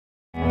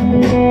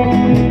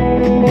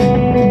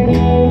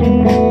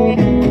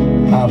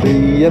I'll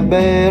be a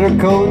better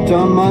coach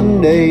on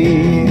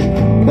Monday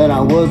than I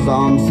was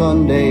on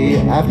Sunday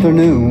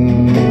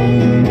afternoon.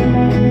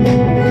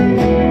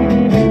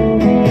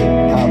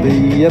 I'll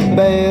be a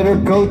better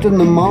coach in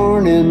the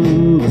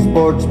morning. The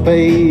sports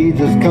page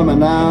is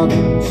coming out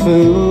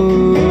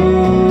soon.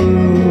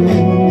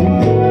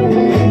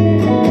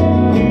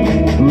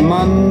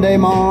 Monday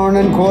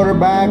morning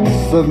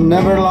quarterbacks have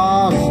never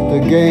lost a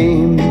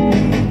game.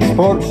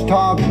 Sports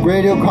talk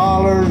radio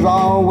callers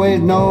always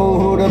know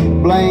who to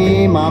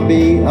blame. I'll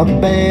be a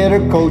better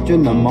coach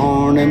in the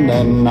morning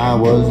than I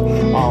was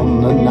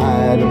on the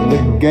night of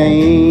the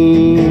game.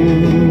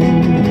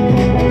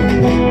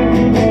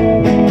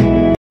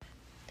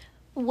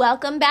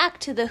 Welcome back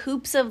to the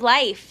Hoops of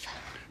Life.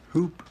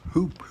 Hoop,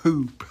 hoop,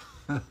 hoop.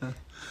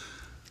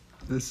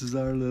 This is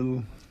our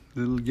little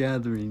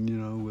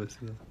gathering, with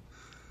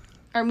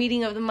Our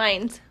meeting of the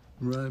minds.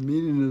 Right,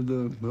 meeting of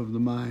the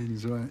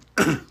minds, right.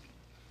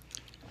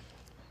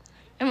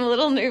 I'm a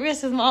little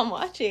nervous with Mom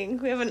watching.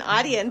 We have an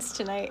audience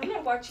tonight. I'm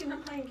not watching,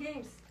 I'm playing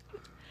games.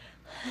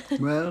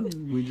 Well,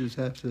 we just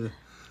have to,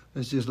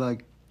 it's just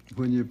like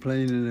when you're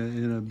playing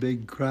in a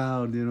big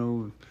crowd,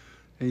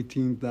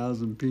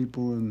 18,000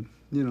 people, and,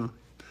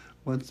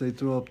 once they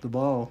throw up the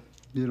ball,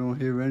 you don't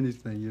hear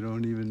anything. You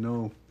don't even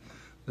know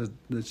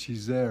that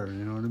she's there,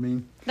 you know what I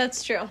mean?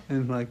 That's true.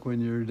 And like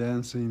when you're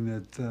dancing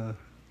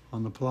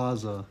on the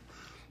plaza,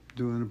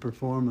 doing a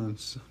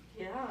performance,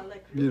 Yeah,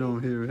 like really. You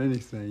don't hear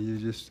anything. You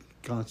just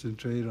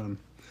concentrate on,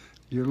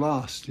 you're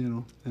lost,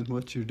 and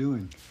what you're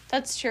doing.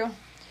 That's true.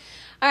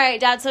 All right,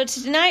 Dad, so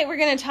tonight we're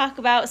going to talk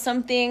about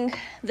something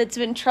that's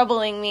been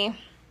troubling me.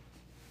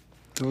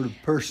 Sort of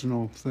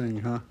personal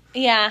thing, huh?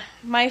 Yeah,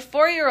 my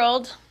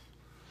 4-year-old,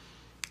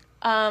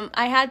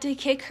 I had to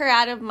kick her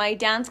out of my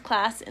dance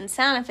class in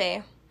Santa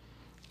Fe.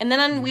 And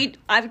then You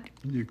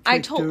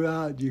kicked her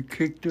out. You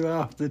kicked her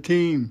off the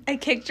team. I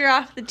kicked her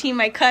off the team.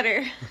 I cut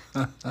her.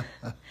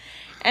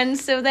 And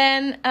so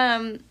then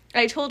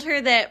I told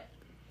her that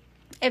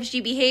if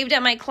she behaved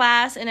at my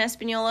class in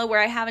Espanola,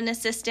 where I have an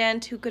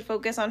assistant who could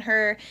focus on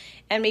her,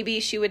 and maybe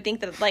she would think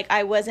that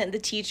I wasn't the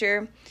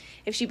teacher,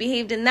 if she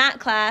behaved in that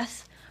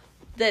class,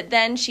 that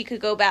then she could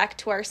go back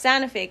to our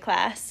Santa Fe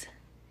class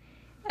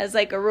as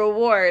a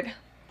reward.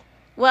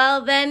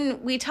 Well,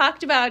 then we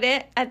talked about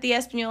it at the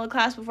Espanola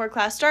class before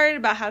class started,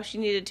 about how she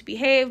needed to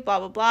behave, blah,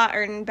 blah, blah,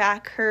 earn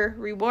back her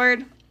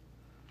reward.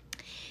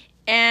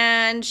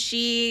 And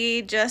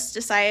she just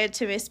decided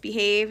to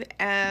misbehave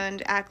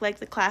and act like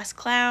the class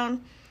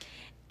clown.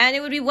 And it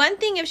would be one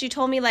thing if she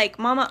told me,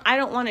 Mama, I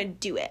don't want to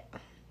do it.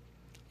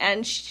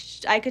 And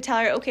I could tell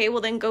her, okay,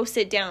 well then go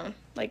sit down.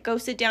 Go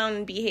sit down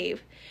and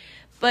behave.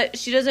 But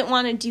she doesn't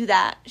want to do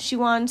that. She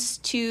wants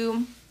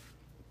to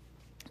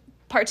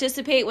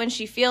participate when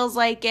she feels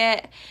like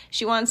it.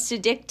 She wants to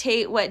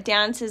dictate what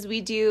dances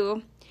we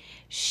do.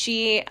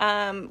 She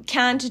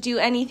can't do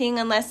anything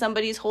unless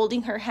somebody's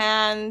holding her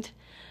hand.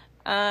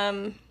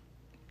 So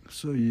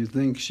you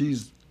think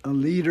she's a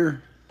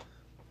leader?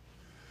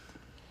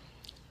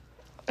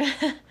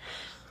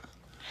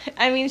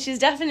 I mean, she's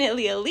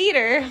definitely a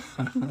leader.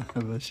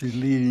 But she's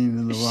leading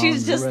in the wrong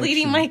She's just direction.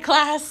 leading my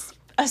class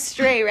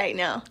astray right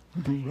now.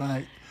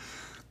 Right.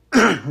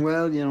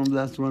 Well,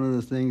 that's one of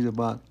the things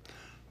about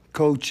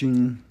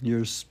coaching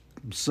your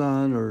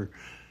son or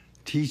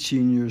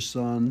teaching your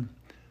son.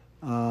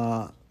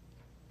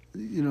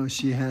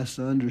 She has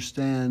to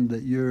understand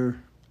that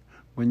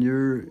when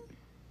you're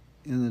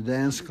in the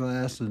dance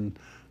class and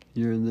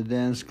you're in the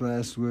dance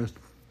class with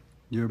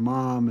your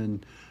mom,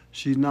 and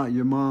she's not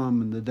your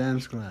mom in the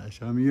dance class.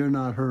 I mean, you're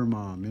not her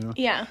mom,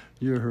 Yeah.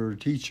 You're her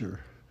teacher.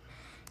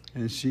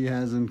 And she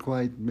hasn't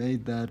quite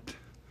made that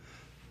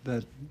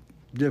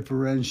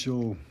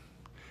differential,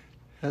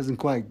 hasn't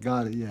quite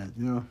got it yet,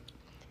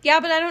 Yeah,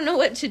 but I don't know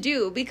what to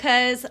do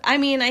because, I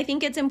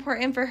think it's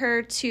important for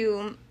her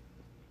to,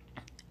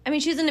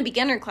 she's in a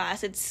beginner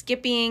class. It's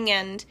skipping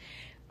and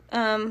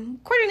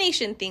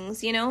coordination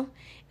things,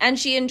 and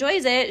she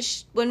enjoys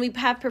it. When we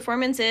have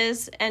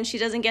performances and she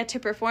doesn't get to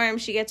perform,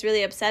 she gets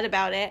really upset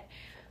about it.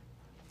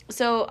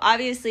 So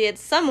obviously it's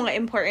somewhat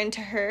important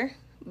to her.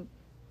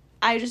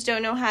 I just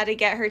don't know how to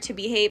get her to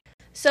behave.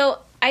 So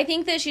I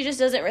think that she just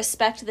doesn't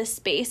respect this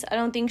space. I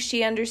don't think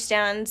she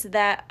understands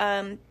that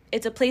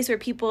it's a place where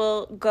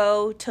people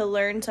go to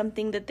learn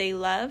something that they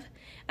love,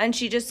 and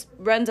she just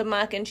runs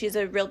amok and she's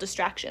a real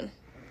distraction.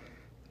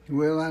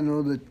 Well, I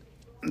know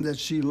that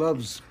she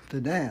loves to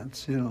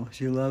dance,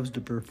 she loves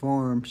to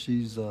perform.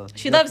 She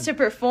loves to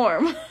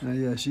perform.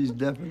 Yeah, she's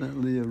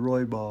definitely a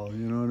Roy Ball,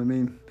 you know what I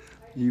mean?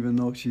 Even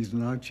though she's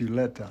an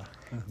Archuleta,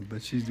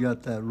 but she's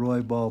got that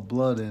Roy Ball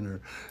blood in her.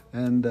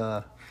 And,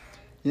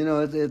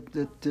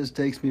 it just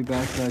takes me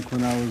back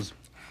when I was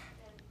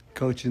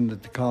coaching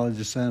at the College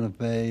of Santa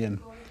Fe, and,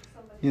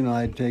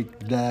 I'd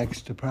take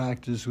Dax to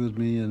practice with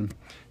me, and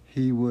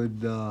he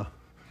would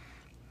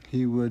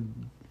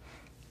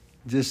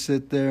just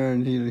sit there,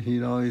 and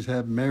he'd always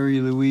have Mary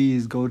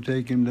Louise go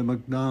take him to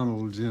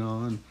McDonald's,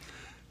 and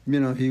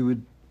he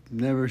would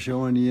never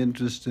show any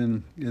interest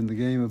in the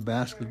game of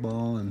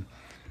basketball, and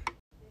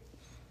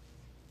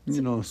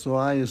so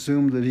I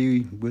assumed that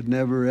he would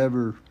never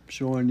ever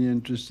show any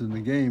interest in the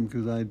game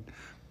because I'd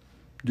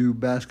do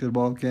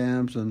basketball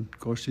camps, and of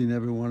course he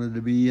never wanted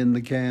to be in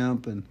the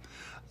camp, and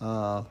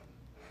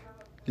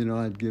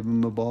I'd give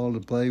him a ball to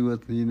play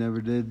with. He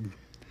never did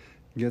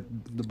get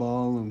the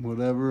ball and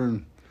whatever,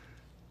 and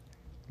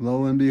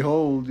lo and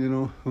behold,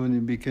 when he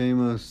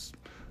became a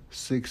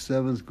sixth,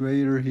 seventh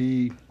grader,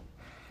 he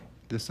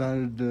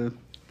decided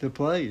to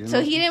play.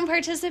 So he didn't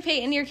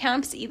participate in your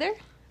camps either?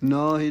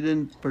 No, he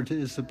didn't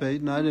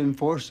participate, and I didn't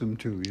force him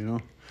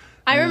to.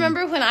 I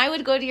remember when I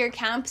would go to your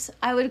camps,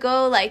 I would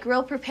go like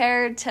real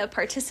prepared to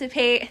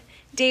participate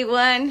day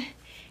one.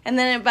 And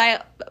then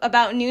by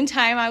about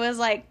noontime, I was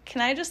like,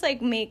 can I just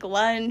like make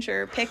lunch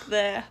or pick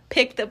the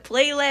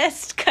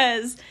playlist?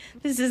 Because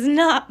this is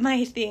not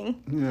my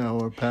thing. Yeah,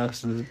 or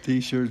pass the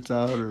T-shirts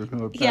out or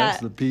pass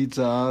the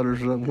pizza out or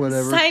something,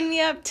 whatever. Sign me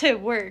up to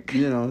work.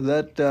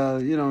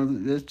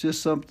 It's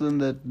just something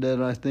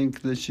that I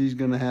think that she's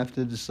going to have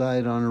to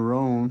decide on her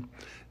own.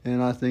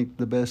 And I think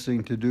the best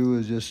thing to do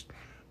is just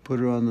put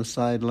her on the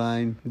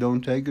sideline.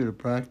 Don't take her to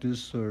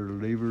practice or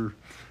leave her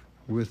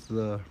with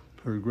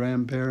her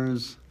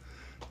grandparents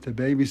to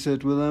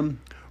babysit with them,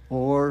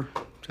 or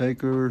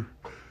take her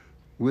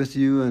with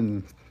you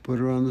and put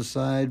her on the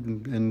side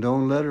and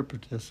don't let her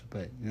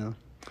participate,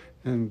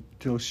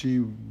 until she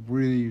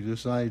really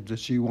decides that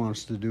she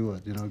wants to do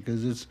it,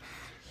 because it's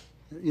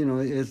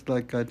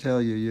like I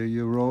tell you,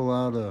 you roll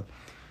out a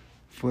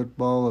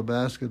football, a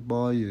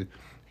basketball, you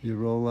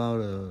roll out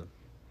a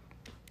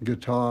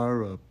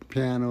guitar, a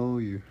piano,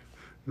 you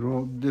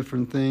roll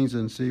different things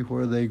and see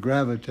where they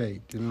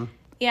gravitate,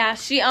 Yeah,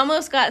 she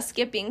almost got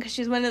skipping because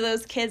she's one of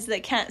those kids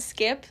that can't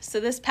skip. So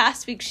this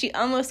past week, she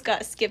almost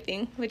got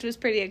skipping, which was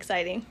pretty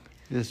exciting.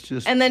 It's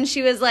just... And then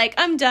she was like,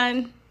 I'm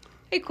done.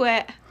 I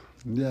quit.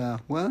 Yeah,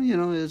 well,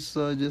 it's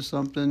just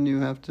something you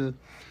have to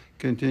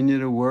continue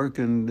to work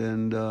and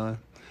you're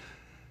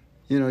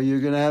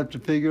going to have to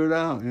figure it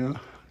out,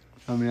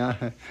 I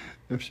mean,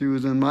 if she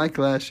was in my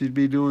class, she'd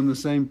be doing the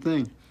same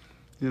thing,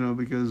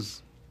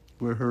 because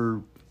we're her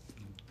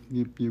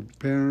your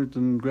parents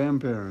and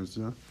grandparents,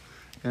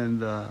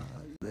 And,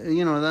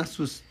 that's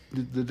what's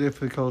the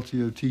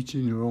difficulty of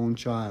teaching your own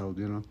child,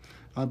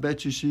 I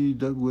bet you she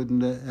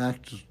wouldn't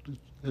act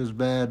as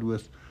bad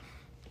with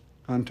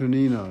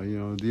Antonina,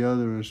 the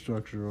other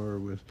instructor, or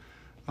with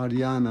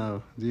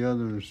Ariana, the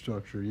other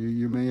instructor.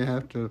 You may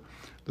have to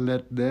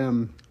let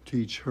them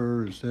teach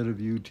her instead of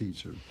you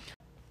teach her.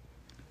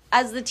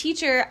 As the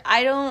teacher,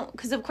 I don't,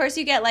 because of course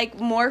you get like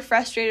more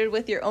frustrated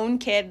with your own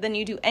kid than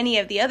you do any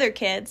of the other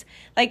kids.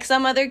 Like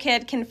some other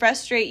kid can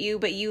frustrate you,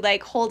 but you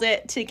like hold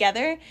it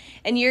together,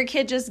 and your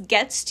kid just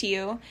gets to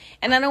you.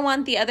 And I don't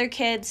want the other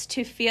kids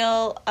to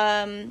feel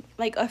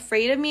like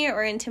afraid of me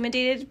or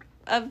intimidated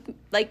of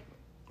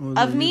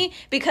me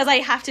because I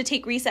have to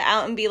take Risa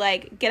out and be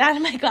like, get out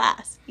of my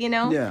class,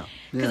 Yeah.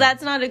 Because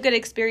that's not a good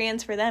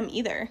experience for them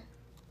either.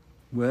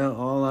 Well,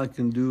 all I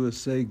can do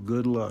is say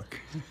good luck.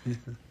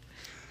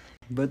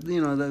 But those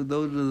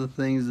are the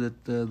things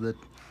that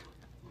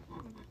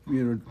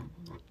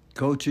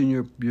coaching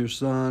your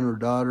son or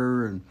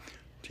daughter and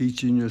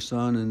teaching your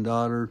son and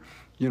daughter.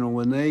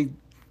 When they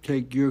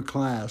take your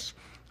class,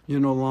 you're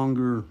no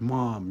longer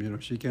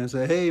mom. She can't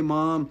say, "Hey,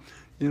 mom,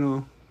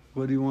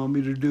 what do you want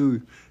me to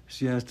do?"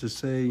 She has to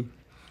say,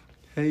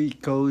 "Hey,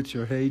 coach,"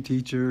 or "Hey,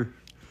 teacher,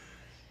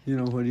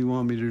 what do you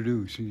want me to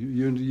do?" So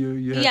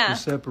you have to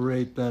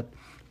separate that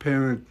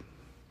parent.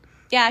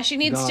 Yeah, she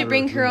needs to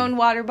bring her own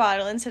water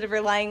bottle instead of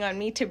relying on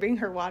me to bring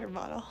her water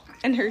bottle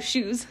and her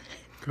shoes.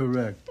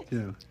 Correct,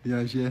 yeah. Yeah,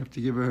 you have to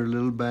give her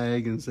little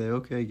bag and say,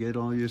 okay, get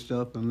all your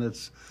stuff and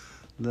let's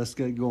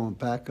get going.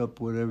 Pack up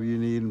whatever you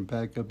need and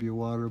pack up your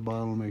water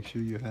bottle. Make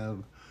sure you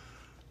have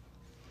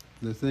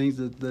the things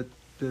that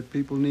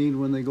people need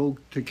when they go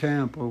to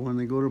camp or when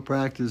they go to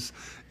practice.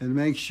 And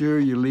make sure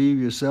you leave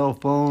your cell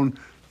phone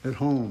at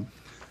home.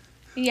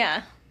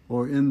 Yeah.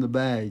 Or in the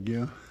bag,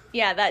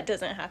 Yeah, that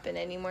doesn't happen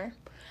anymore.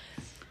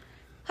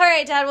 All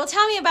right, Dad. Well,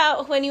 tell me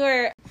about when you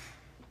were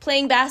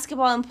playing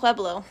basketball in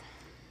Pueblo.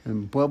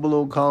 In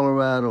Pueblo,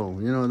 Colorado.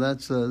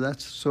 That's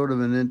sort of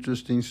an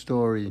interesting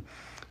story.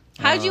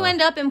 How'd you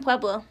end up in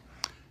Pueblo?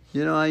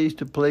 I used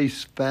to play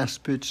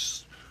fast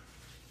pitch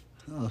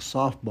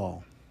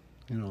softball.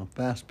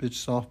 Fast pitch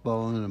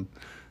softball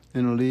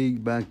in a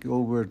league back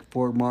over at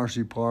Fort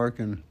Marcy Park,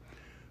 and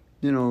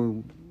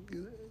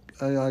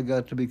I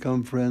got to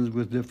become friends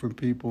with different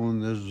people.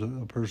 And there's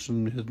a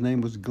person. His name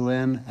was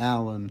Glenn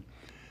Allen.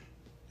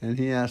 And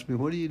he asked me,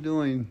 "What are you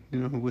doing,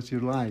 with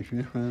your life?"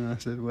 And I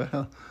said,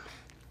 "Well,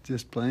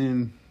 just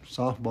playing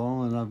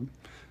softball." And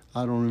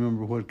I don't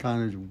remember what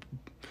kind of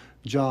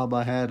job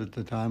I had at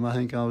the time. I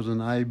think I was an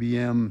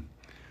IBM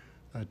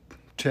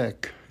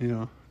tech,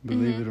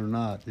 believe it or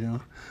not,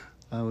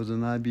 I was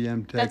an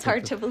IBM tech. That's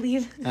hard to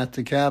believe. At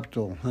the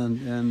Capitol.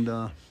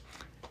 And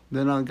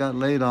then I got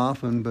laid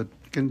off, but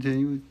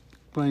continued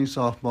playing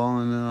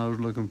softball, and then I was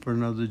looking for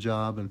another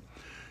job. And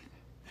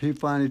he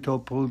finally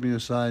pulled me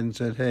aside and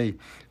said, "Hey,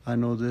 I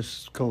know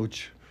this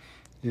coach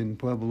in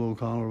Pueblo,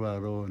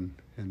 Colorado,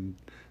 and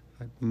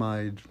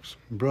my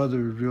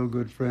brother is real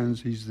good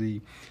friends. He's the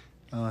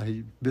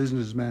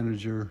business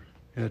manager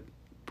at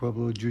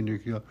Pueblo Junior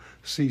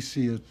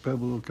CC at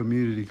Pueblo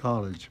Community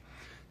College,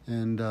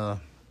 and why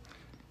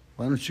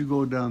don't you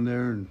go down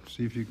there and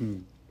see if you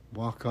can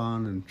walk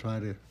on and try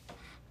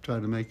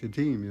to make the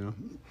team, you know."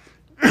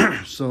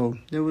 So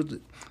it was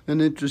an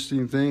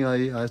interesting thing.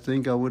 I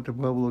think I went to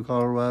Pueblo,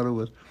 Colorado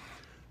with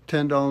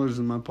 $10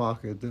 in my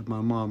pocket that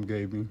my mom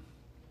gave me.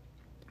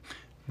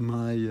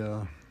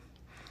 My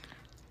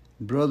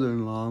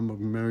brother-in-law,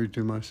 married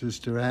to my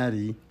sister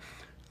Addie,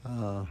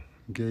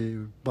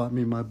 bought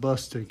me my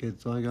bus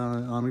tickets. So I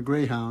got on a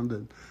Greyhound,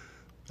 and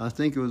I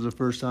think it was the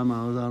first time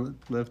I was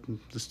left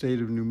the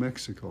state of New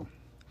Mexico.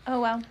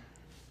 Oh, wow.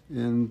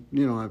 And,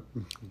 you know, I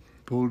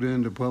pulled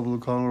into Pueblo,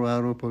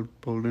 Colorado,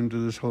 pulled into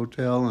this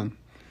hotel,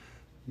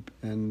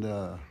 and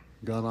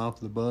got off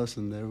the bus,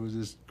 and there was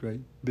this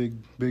great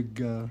big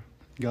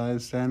guy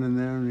standing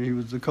there, and he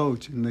was the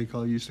coach, and they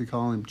used to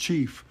call him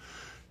Chief.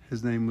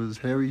 His name was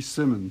Harry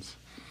Simmons,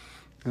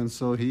 and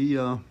so he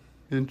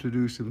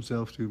introduced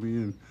himself to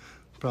me, and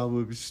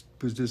probably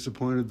was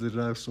disappointed that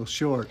I was so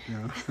short, you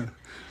know.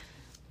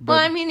 Well,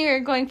 I mean, you were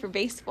going for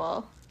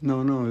baseball.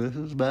 No, this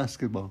is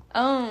basketball.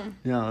 Oh.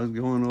 Yeah, I was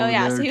going over there. Oh,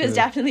 yeah, so he was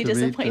definitely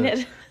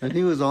disappointed. And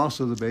he was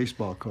also the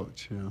baseball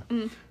coach, you know.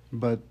 Mm.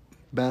 But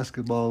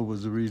basketball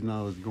was the reason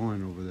I was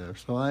going over there.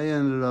 So I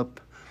ended up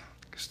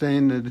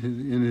staying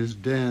in his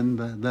den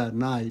that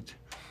night,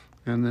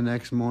 and the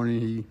next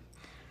morning he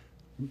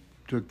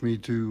took me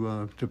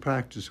to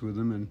practice with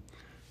him, and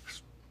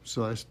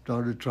so I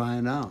started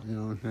trying out, you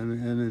know.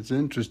 And it's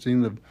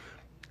interesting, the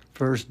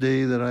first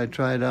day that I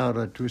tried out,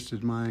 I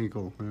twisted my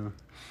ankle, you know.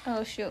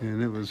 Oh, shoot.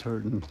 And it was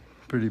hurting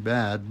pretty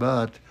bad,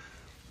 but,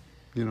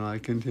 you know, I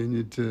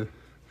continued to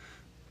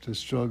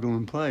struggle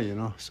and play, you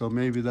know. So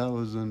maybe that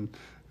was an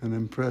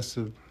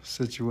impressive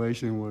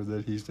situation where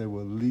that he said,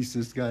 well, at least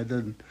this guy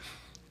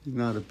he's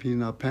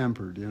not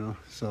pampered, you know.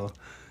 So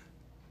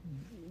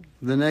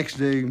the next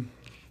day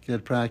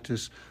at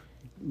practice,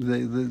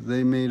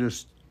 they made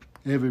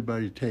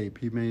everybody tape.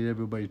 He made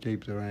everybody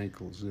tape their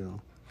ankles, you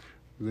know.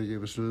 They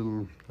gave us a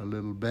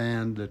little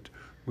band that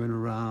went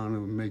around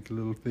and would make a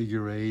little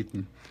figure eight,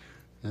 and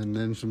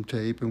then some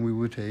tape, and we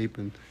would tape,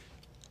 and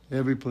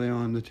every player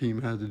on the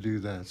team had to do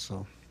that.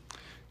 So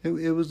it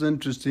was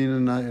interesting,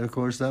 and of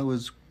course that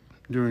was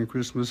during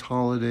Christmas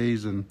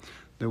holidays, and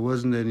there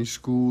wasn't any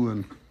school,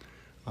 and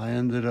I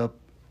ended up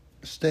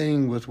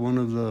staying with one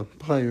of the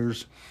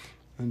players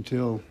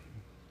until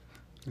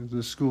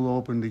the school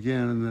opened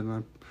again, and then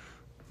I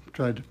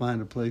tried to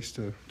find a place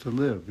to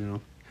live, you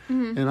know.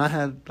 Mm-hmm. And I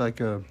had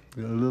like a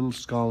little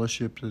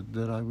scholarship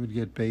that I would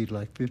get paid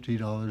like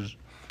 $50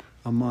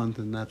 a month,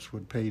 and that's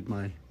what paid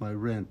my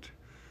rent.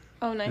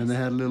 Oh, nice. And they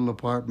had a little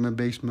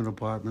basement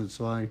apartment,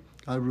 so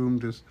I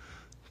roomed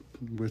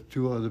with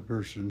two other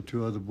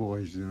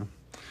boys, you know.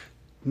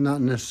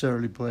 Not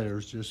necessarily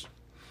players, just...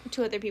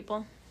 Two other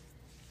people.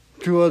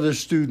 Two other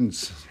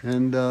students.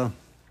 And,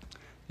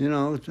 you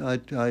know, I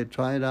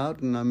tried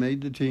out, and I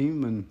made the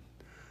team,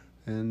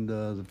 and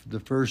the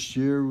first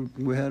year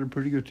we had a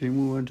pretty good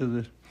team. We went to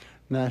the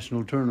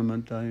national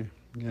tournament,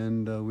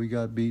 and we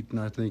got beaten,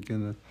 I think,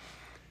 in the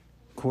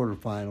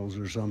quarterfinals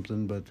or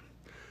something. But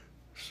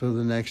so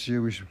the next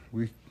year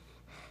we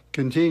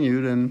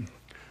continued, and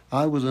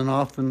I was an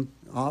off and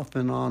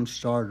on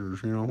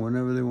starters. You know,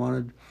 whenever they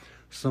wanted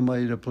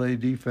somebody to play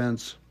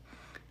defense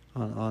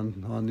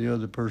on the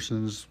other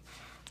person's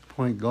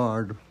point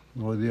guard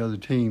or the other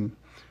team,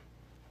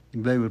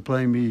 they would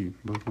play me,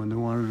 but when they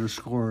wanted a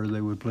scorer, they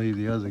would play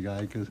the other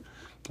guy because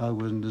I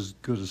wasn't as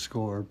good a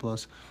scorer.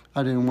 Plus,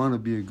 I didn't want to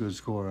be a good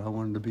scorer. I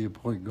wanted to be a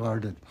point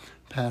guard that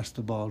passed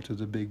the ball to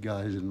the big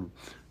guys and,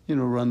 you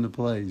know, run the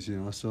plays,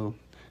 you know. So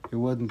it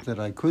wasn't that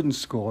I couldn't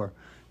score.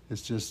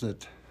 It's just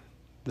that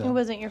it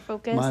wasn't your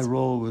focus. My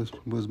role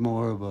was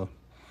more of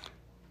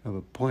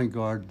a point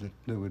guard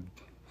that would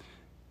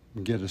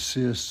get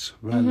assists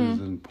rather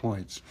than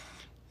points.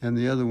 And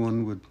the other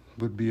one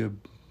would be a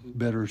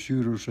better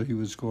shooter, so he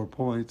would score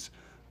points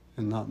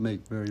and not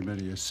make very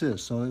many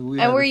assists. So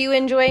were you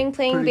enjoying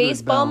playing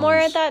baseball more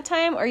at that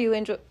time,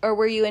 or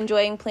were you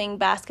enjoying playing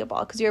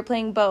basketball? Because you were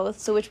playing both.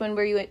 So which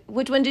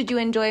one did you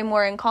enjoy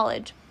more in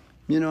college?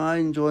 You know, I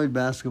enjoyed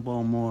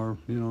basketball more.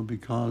 You know,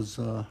 because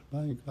I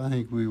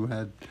think we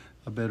had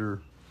a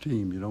better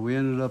team. You know, we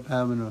ended up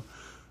having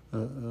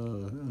a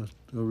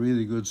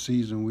really good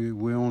season.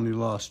 We only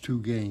lost 2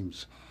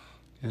 games,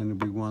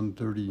 and we won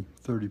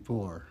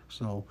 30-34.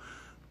 So,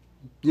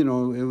 you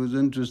know, it was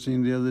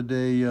interesting. The other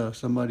day,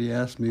 somebody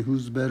asked me,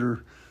 who's the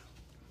better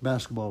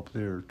basketball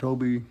player,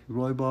 Toby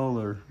Roybal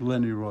or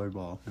Lenny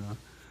Roybal? You know?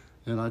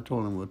 And I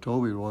told him, well,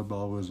 Toby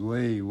Roybal was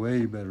way,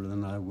 way better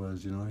than I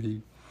was. You know,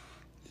 he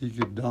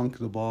could dunk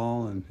the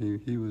ball, and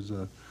he was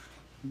a,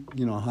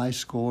 you know, high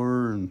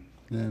scorer and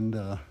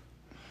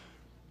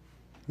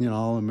you know,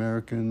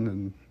 All-American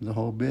and the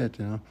whole bit,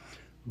 you know.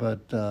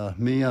 But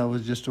me, I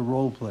was just a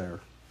role player.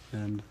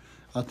 And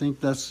I think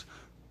that's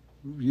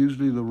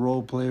usually the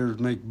role players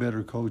make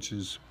better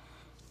coaches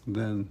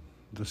than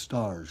the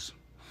stars,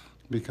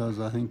 because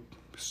I think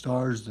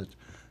stars that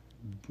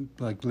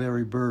like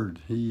Larry Bird,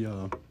 he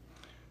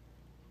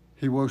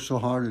worked so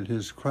hard at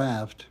his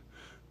craft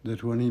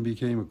that when he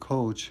became a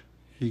coach,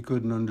 he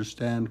couldn't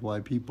understand why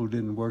people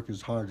didn't work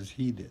as hard as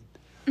he did.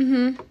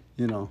 Mm-hmm.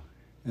 You know,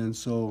 and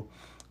so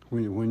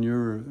when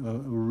you're a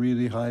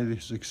really highly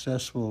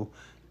successful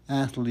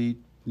athlete,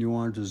 you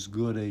aren't as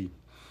good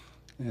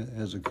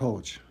as a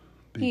coach,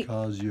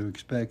 because you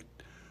expect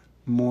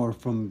more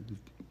from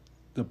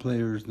the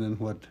players than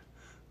what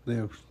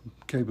they're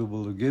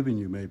capable of giving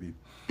you, maybe.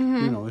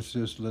 Mm-hmm. You know, it's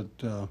just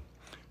that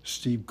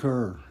Steve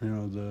Kerr, you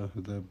know,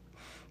 the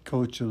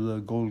coach of the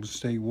Golden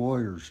State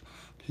Warriors,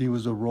 he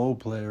was a role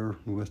player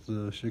with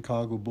the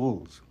Chicago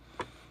Bulls.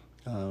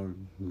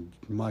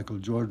 Michael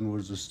Jordan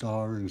was the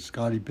star, and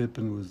Scottie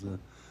Pippen was the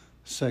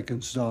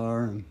second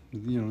star, and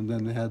you know,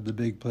 then they had the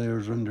big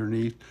players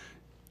underneath.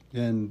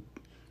 And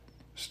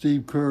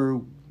Steve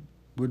Kerr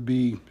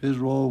his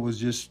role was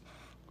just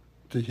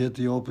to hit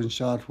the open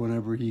shot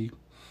whenever he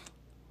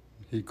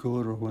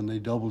could, or when they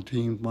double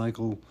teamed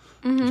Michael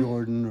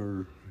Jordan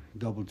or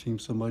double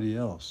teamed somebody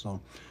else.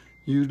 So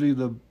usually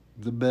the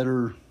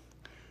better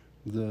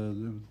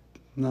the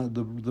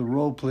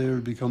role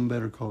players become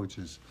better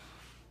coaches.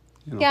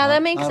 You know, Yeah,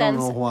 that makes sense. I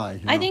don't know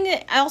why. I think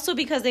that also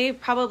because they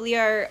probably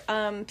are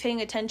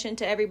paying attention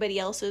to everybody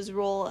else's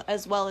role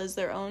as well as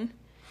their own.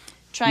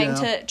 Trying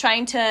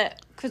to,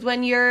 because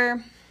when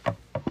you're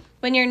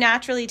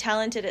naturally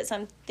talented at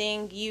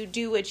something, you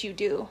do what you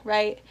do,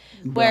 right?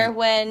 Where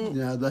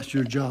when that's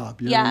your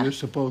job. You're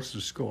supposed to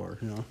score.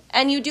 You know,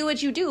 and you do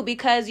what you do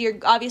because you're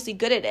obviously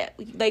good at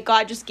it. Like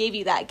God just gave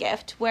you that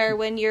gift. Where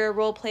when you're a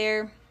role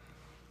player,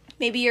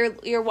 maybe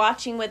you're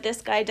watching what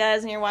this guy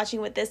does, and you're watching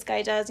what this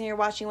guy does, and you're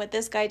watching what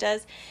this guy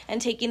does,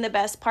 and taking the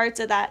best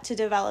parts of that to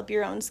develop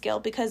your own skill,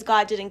 because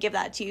God didn't give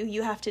that to you.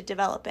 You have to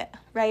develop it,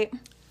 right?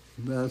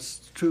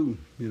 That's true.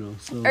 You know.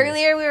 So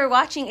earlier we were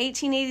watching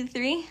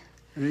 1883.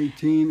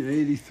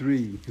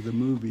 1883, the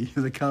movie,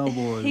 the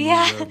cowboy.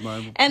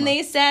 Yeah, and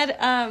they said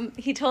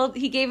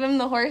he gave him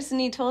the horse, and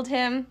he told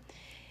him,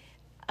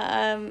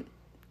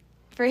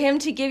 for him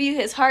to give you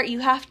his heart, you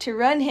have to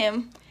run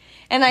him.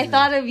 And I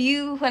thought of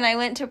you when I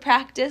went to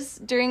practice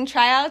during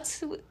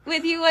tryouts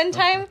with you one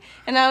time,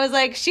 and I was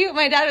like, shoot,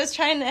 my dad was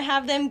trying to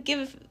have them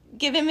give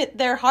him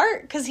their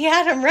heart because he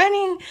had him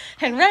running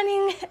and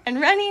running and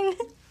running.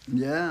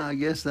 Yeah, I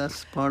guess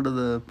that's part of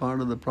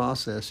the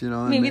process, you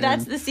know. Maybe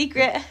that's the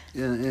secret.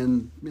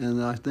 And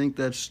I think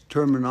that's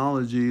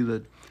terminology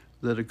that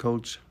a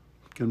coach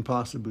can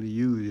possibly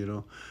use, you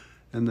know.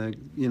 And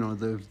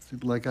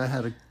like I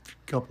had a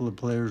couple of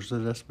players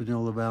at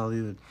Espanola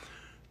Valley that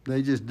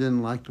they just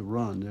didn't like to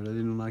run. They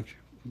didn't like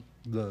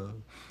the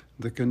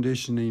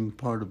conditioning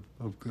part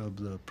of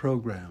the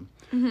program,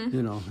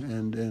 you know.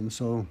 And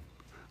so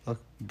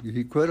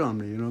he quit on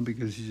me, you know,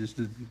 because he just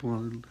didn't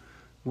want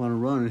to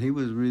run. And he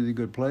was a really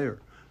good player,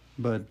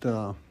 but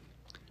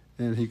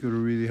and he could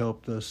have really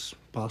helped us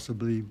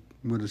possibly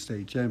win a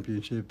state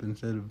championship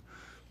instead of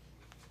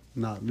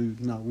not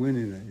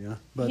winning it, yeah.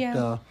 But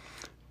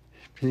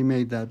he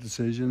made that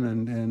decision,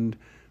 and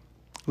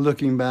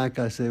looking back,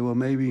 I say, well,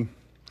 maybe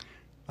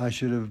I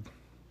should have,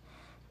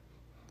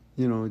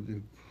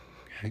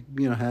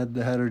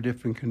 had a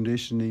different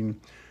condition.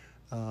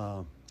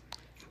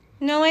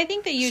 No, I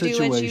think that you do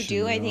what you do.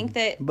 You know? I think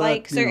that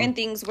certain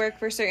things work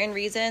for certain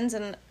reasons,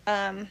 and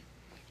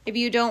if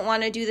you don't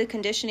want to do the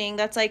conditioning,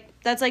 that's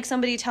like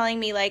somebody telling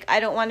me like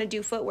I don't want to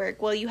do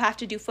footwork. Well, you have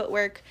to do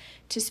footwork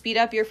to speed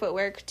up your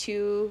footwork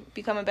to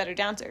become a better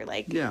dancer.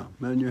 Like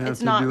and you have it's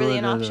to not do really it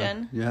an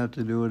option. You have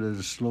to do it at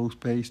a slow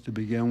pace to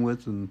begin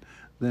with, and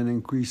then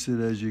increase it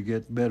as you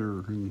get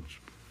better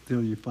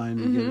until you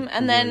finally get it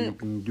and where then you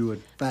can do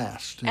it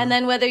fast. And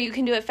then whether you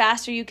can do it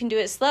fast or you can do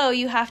it slow,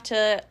 you have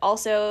to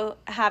also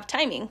have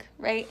timing,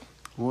 right?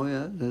 Well,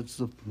 yeah, that's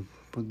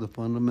the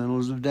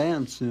fundamentals of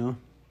dance, you know.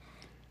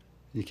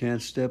 You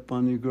can't step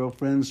on your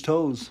girlfriend's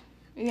toes.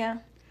 Yeah.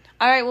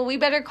 All right, well, we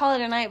better call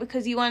it a night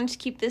because you wanted to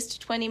keep this to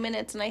 20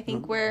 minutes, and I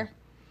think we're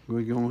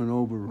going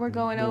over. We're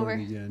going over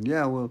again.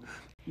 Yeah, well,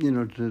 you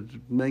know, to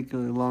make a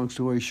long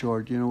story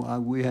short, you know,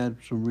 we had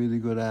some really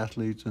good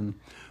athletes, and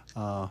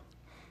I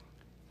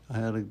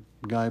had a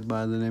guy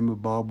by the name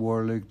of Bob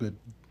Warlick that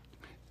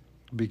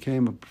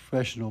became a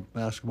professional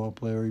basketball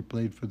player. He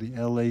played for the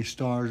LA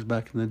Stars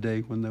back in the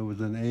day when there was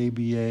an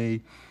ABA,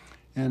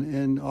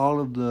 and all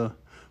of the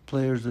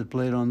players that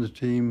played on the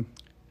team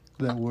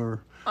that were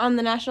on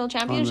the national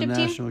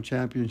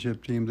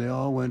championship team, they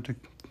all went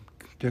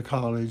to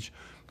college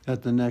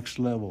at the next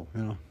level,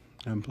 you know,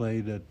 and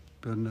played at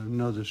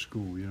another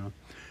school, you know,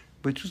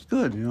 which was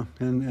good, you know,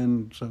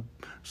 and so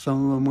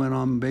some of them went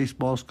on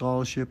baseball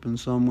scholarship and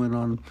some went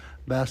on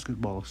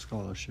basketball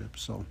scholarship.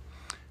 So,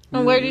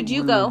 and where did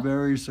you go?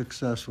 Very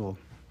successful.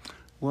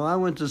 Well, I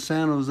went to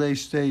San Jose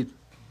State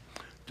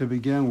to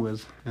begin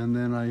with, and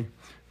then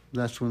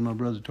that's when my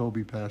brother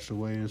Toby passed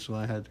away, and so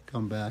I had to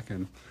come back,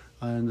 and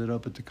I ended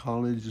up at the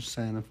College of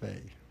Santa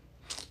Fe.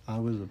 I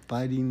was a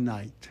fighting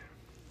knight.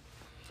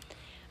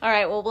 All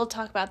right, well, we'll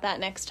talk about that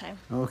next time.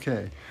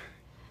 Okay.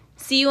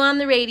 See you on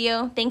the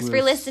radio. Thanks for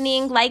We'll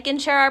listening. Like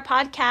and share our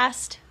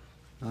podcast.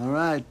 All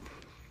right.